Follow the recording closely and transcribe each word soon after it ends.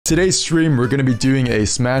Today's stream, we're gonna be doing a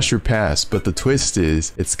smash or pass, but the twist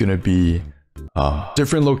is, it's gonna be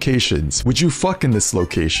different locations. Would you fuck in this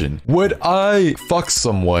location? Would I fuck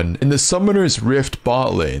someone in the Summoner's Rift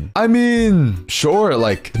bot lane? I mean, sure,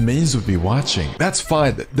 like, the minions would be watching. That's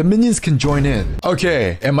fine. The minions can join in.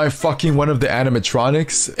 Okay, am I fucking one of the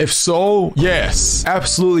animatronics? If so, yes.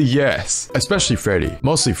 Absolutely yes. Especially Freddy.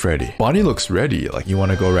 Mostly Freddy. Bonnie looks ready. Like, you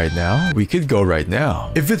wanna go right now? We could go right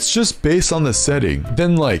now. If it's just based on the setting,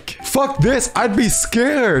 then like, fuck this. I'd be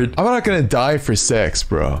scared. I'm not gonna die for sex,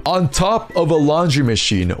 bro. On top of a laundry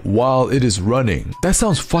machine while it is running. That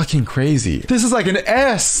sounds fucking crazy. This is like an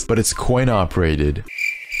S, but it's coin operated.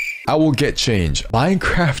 I will get change.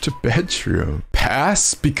 Minecraft bedroom.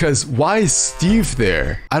 Pass? Because why is Steve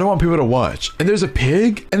there? I don't want people to watch. And there's a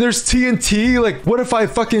pig? And there's TNT? Like, what if I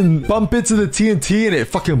fucking bump into the TNT and it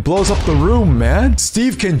fucking blows up the room, man?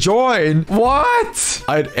 Steve can join. What?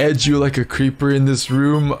 I'd edge you like a creeper in this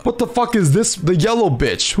room. What the fuck is this? The yellow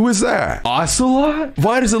bitch. Who is that? Ocelot?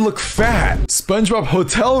 Why does it look fat? SpongeBob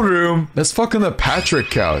hotel room? That's fucking the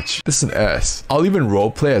Patrick couch. This is an S. I'll even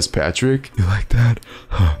roleplay as Patrick. You like that?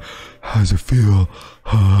 How does it feel?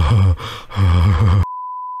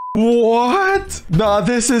 What? Nah,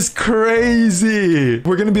 this is crazy.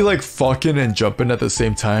 We're gonna be like fucking and jumping at the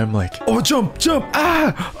same time. Like, oh, jump, jump.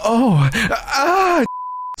 Ah, oh, ah.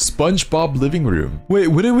 SpongeBob living room. Wait,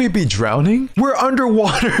 wouldn't we be drowning? We're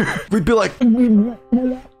underwater. We'd be like...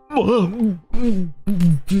 The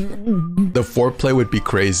foreplay would be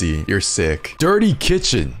crazy. You're sick. Dirty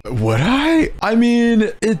kitchen. Would I? I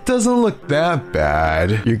mean, it doesn't look that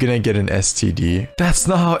bad. You're gonna get an STD. That's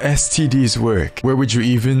not how STDs work. Where would you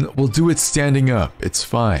even? We'll do it standing up. It's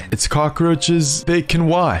fine. It's cockroaches. They can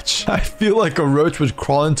watch. I feel like a roach would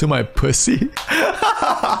crawl into my pussy.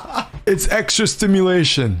 It's extra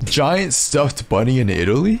stimulation. Giant stuffed bunny in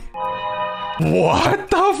Italy? What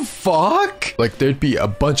the fuck? Like, there'd be a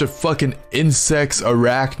bunch of fucking insects,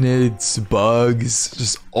 arachnids, bugs,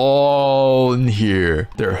 just all in here.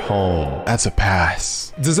 They're home. That's a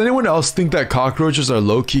pass. Does anyone else think that cockroaches are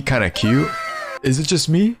low-key kind of cute? Is it just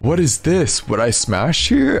me? What is this? Would I smash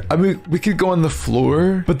here? I mean, we could go on the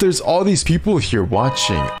floor, but there's all these people here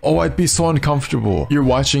watching. Oh, I'd be so uncomfortable. You're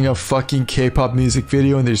watching a fucking K-pop music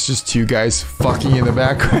video and there's just two guys fucking in the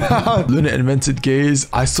background. Luna invented gays.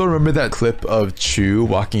 I still remember that clip of Chu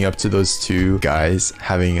walking up to those two guys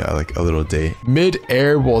having like a little date.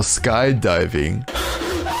 Mid-air while skydiving.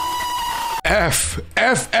 F.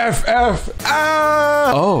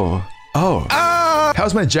 Ah! Oh. Ah!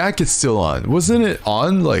 How's my jacket still on? Wasn't it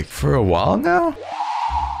on like for a while now?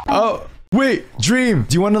 Oh, wait, Dream,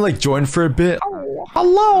 do you want to like join for a bit?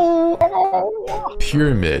 Hello.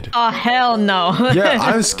 Pyramid. Oh, hell no. Yeah,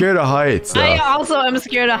 I'm scared of heights. I also am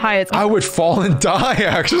scared of heights. I would fall and die,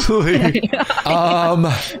 actually.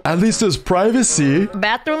 At least there's privacy.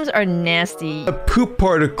 Bathrooms are nasty. The poop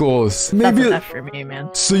particles. Maybe. That's enough for me, man.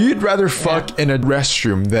 So you'd rather fuck in a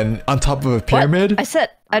restroom than on top of a pyramid? What? I said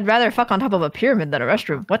I'd rather fuck on top of a pyramid than a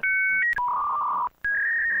restroom. What?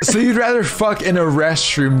 So you'd rather fuck in a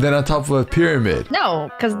restroom than on top of a pyramid? No,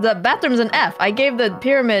 because the bathroom's an F. I gave the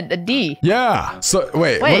pyramid a D. Yeah. So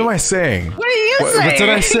wait, what am I saying? What are you saying? What did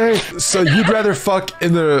I say? So you'd rather fuck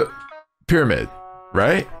in the pyramid,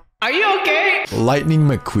 right? Are you okay? Lightning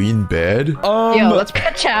McQueen bed. Yo, let's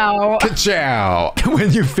ka-chow. Ka-chow.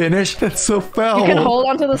 When you finish, that's so foul. You can hold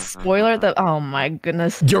onto the spoiler. Oh my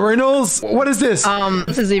goodness. Urinals? What is this?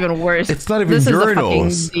 This is even worse. It's not even this urinals.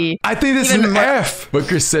 Is a fucking D. I think this is an F.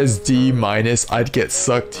 Booker says D minus. I'd get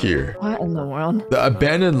sucked here. What in the world? The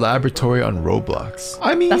abandoned laboratory on Roblox.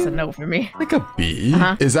 I mean, that's a no for me. Like a B.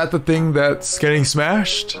 Is that the thing that's getting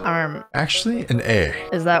smashed? Actually, an A.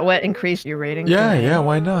 Is that what increased your rating? Yeah,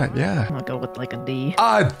 why not? Yeah. I'm gonna go with like a D.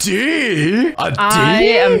 A D? A D? I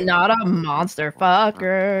am not a monster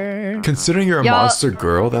fucker. Considering you're a monster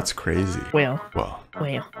girl, that's crazy. Well.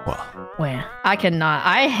 I cannot.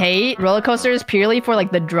 I hate roller coasters purely for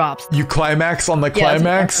like the drops. You climax on the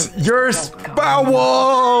climax? You're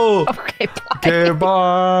foul! Okay, bye. Okay,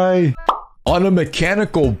 bye. On a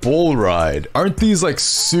mechanical bull ride. Aren't these like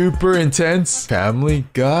super intense? Family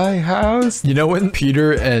Guy house? You know when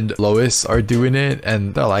Peter and Lois are doing it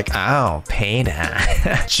and they're like, ow, Peter.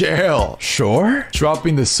 Jail. Sure?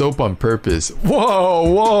 Dropping the soap on purpose.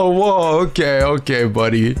 Whoa. Okay,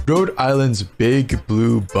 buddy. Rhode Island's big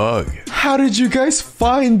blue bug. How did you guys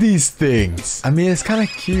find these things? I mean, it's kind of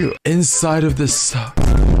cute. Inside of this...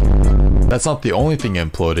 That's not the only thing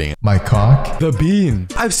imploding. My cock? The bean.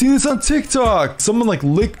 I've seen this on TikTok. Someone like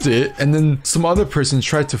licked it and then some other person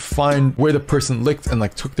tried to find where the person licked and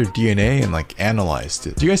like took their DNA and like analyzed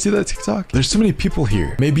it. Do you guys see that TikTok? There's so many people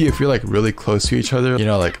here. Maybe if you're like really close to each other, you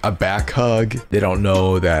know, like a back hug, they don't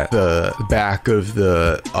know that the back of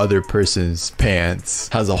the other person's pants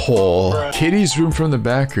has a hole. Kitty's room from the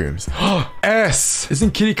back rooms. S!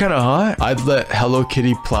 Isn't Kitty kind of hot? I'd let Hello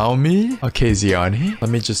Kitty plow me. Okay, Ziani. Let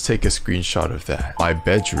me just take a screenshot of that. My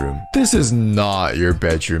bedroom. This is not your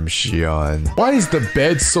bedroom, Xion. Why is the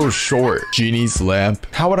bed so short? Genie's lamp.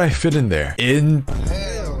 How would I fit in there?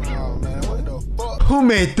 Who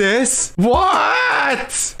made this?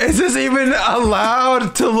 What? Is this even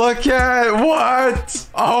allowed to look at? What?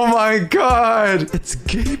 Oh my god. It's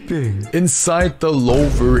gaping. Inside the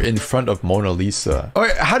lover in front of Mona Lisa. Oh,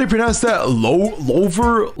 wait, how do you pronounce that?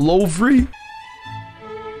 Lover? Lovery?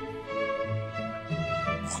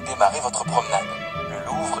 Vous démarrez votre promenade. Le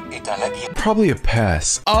Louvre est un labyrinthe. Probably a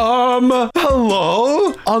pass.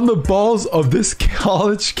 Hello? On the balls of this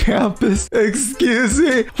college campus? Excuse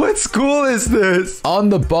me? What school is this? On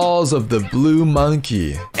the balls of the blue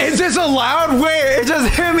monkey. Is this allowed? Wait, it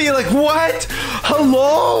just hit me like, what?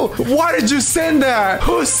 Hello? Why did you send that?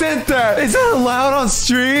 Who sent that? Is that allowed on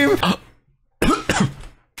stream?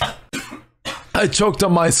 I choked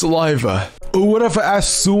on my saliva. Ooh, what if I ask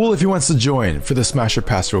Sewell if he wants to join for the Smasher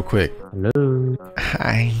Pass real quick? Hello.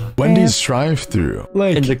 Hi. Wendy's drive-through.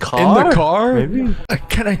 Like In the car? In the car? Maybe.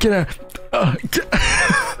 Can I get a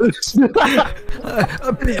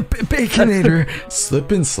baconator?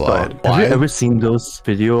 Slip and slide. Have you ever seen those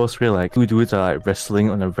videos where like two dudes are like wrestling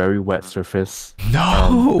on a very wet surface?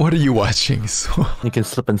 No. What are you watching, Sewell? You can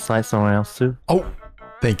slip and slide somewhere else too. Oh,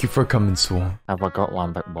 thank you for coming, Sewell. I forgot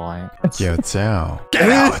one, but boy. Yo, Tao. Get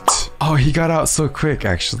out! Oh, he got out so quick,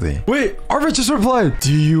 actually. Wait, Arvid just replied.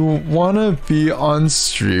 Do you want to be on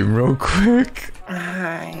stream real quick?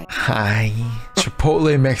 Hi.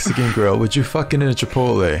 Chipotle Mexican grill. Would you fucking in a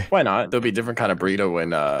Chipotle? Why not? There'll be a different kind of burrito when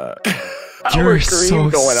You're so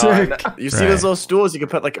sick. on. You see those little stools? You can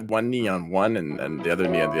put like one knee on one and the other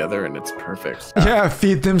knee on the other, and it's perfect. Yeah,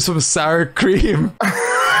 feed them some sour cream.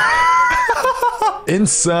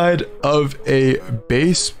 Inside of a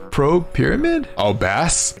base pro pyramid? Oh,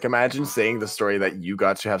 Bass? Like, imagine saying the story that you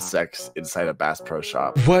got to have sex inside a Bass Pro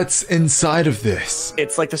Shop. What's inside of this?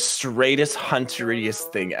 It's like the straightest,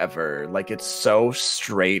 hunteriest thing ever. Like, it's so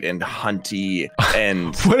straight and hunty,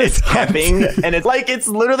 and What is it's camping, hunty? and it's like, it's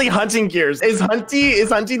literally hunting gears. Is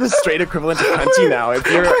hunty the straight equivalent to hunty now? If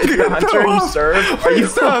you're a hunter and you serve, are you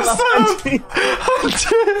hunting?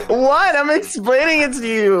 What? I'm explaining it to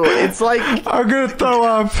you. It's like... I'm gonna throw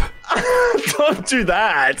up. Don't do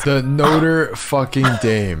that. The Notre fucking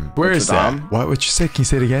Dame. Where is that? Dame? What would you say? Can you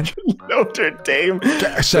say it again? Notre Dame.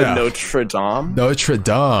 Shut up. Notre Dame. Notre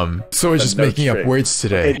Dame. So we're just making up words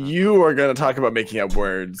today. And you are going to talk about making up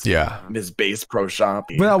words. Yeah. This base pro shop.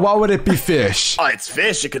 Well, why would it be fish? Oh, it's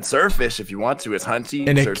fish. You can serve fish if you want to. It's hunty.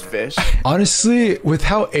 And It it- serves fish. Honestly, with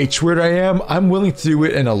how H-word I am, I'm willing to do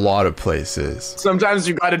it in a lot of places. Sometimes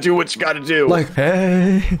you got to do what you got to do. Like,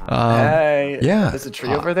 hey. Hey. yeah. There's a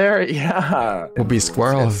tree over there. Yeah. We'll be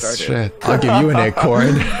squirrels. started. Shit. I'll give you an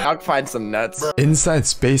acorn. I'll find some nuts. Inside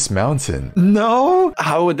Space Mountain. No.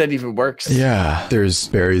 How would that even work? Yeah. There's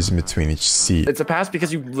berries in between each seat. It's a pass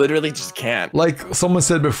because you literally just can't. Like someone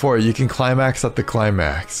said before, you can climax at the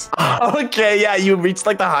climax. Okay, yeah, you reach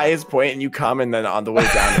like the highest point and you come, and then on the way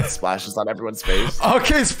down it splashes on everyone's face.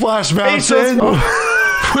 Okay, Splash Facials. Mountain.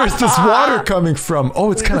 Where's this water coming from?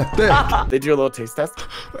 Oh, it's kind of thick. They do a little taste test.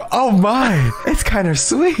 Oh my, it's kind of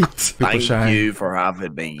sweet. People Thank shy. you for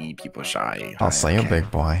having me, people shy. I'll say a big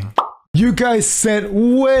boy. You guys sent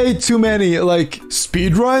way too many, like,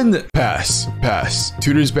 speedrun? Pass, pass.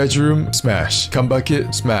 Tutor's bedroom? Smash. Cum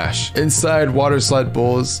bucket? Smash. Inside water slide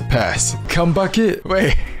bowls? Pass. Cum bucket?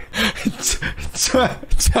 Wait.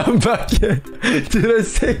 Cum bucket. Did I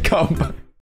say cum bucket?